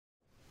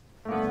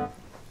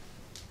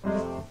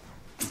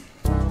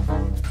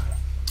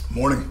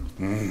Morning.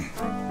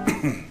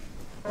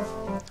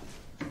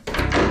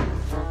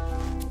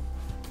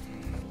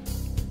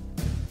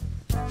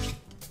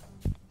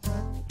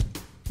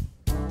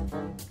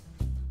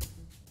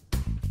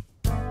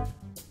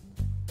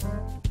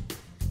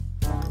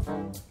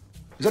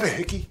 Is that a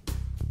hickey?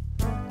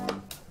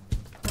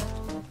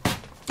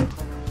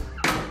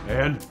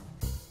 Ed?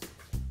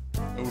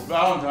 It was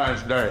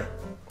Valentine's Day.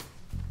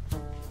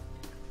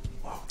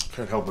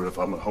 Can't help it if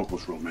I'm a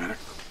hopeless romantic.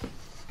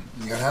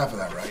 You got half of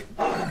that right.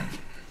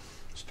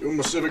 Just doing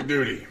my civic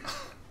duty.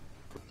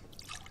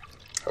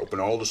 Helping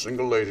all the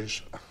single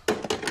ladies. You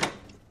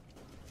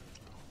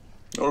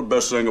know the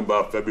best thing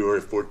about February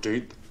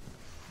 14th?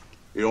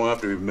 You don't have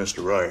to be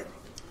Mr. Right.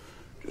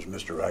 Just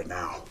Mr. Right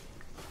now.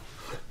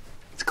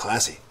 It's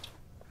classy.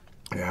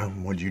 Yeah,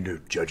 what'd you do,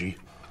 Judgy?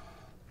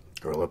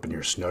 Curl up in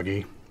your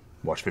Snuggie?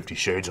 Watch 50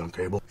 Shades on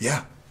cable?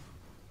 Yeah.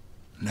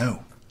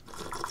 No.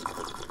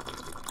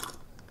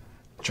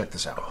 Check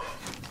this out.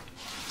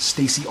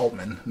 Stacy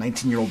Altman,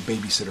 19-year-old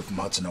babysitter from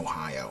Hudson,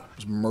 Ohio,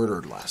 was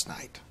murdered last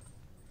night.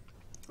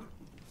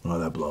 Well,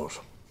 that blows.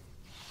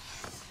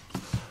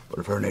 But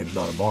if her name's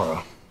not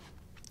Amara,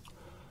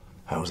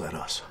 how's that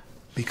us?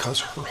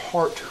 Because her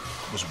heart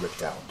was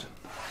ripped out.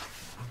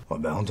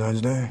 On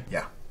Valentine's Day?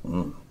 Yeah.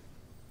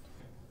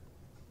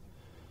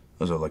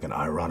 Was it like an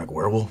ironic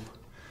werewolf?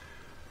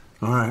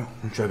 All right,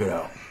 check it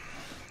out.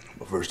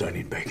 But first I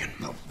need bacon.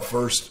 No,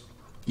 first,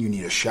 you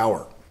need a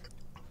shower.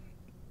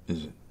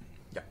 Is it?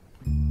 Yeah.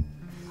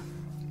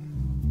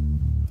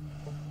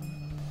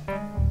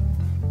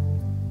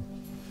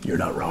 You're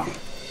not wrong.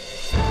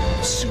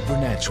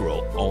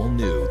 Supernatural, all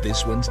new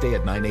this Wednesday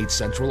at 9/8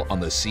 Central on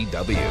the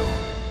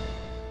CW.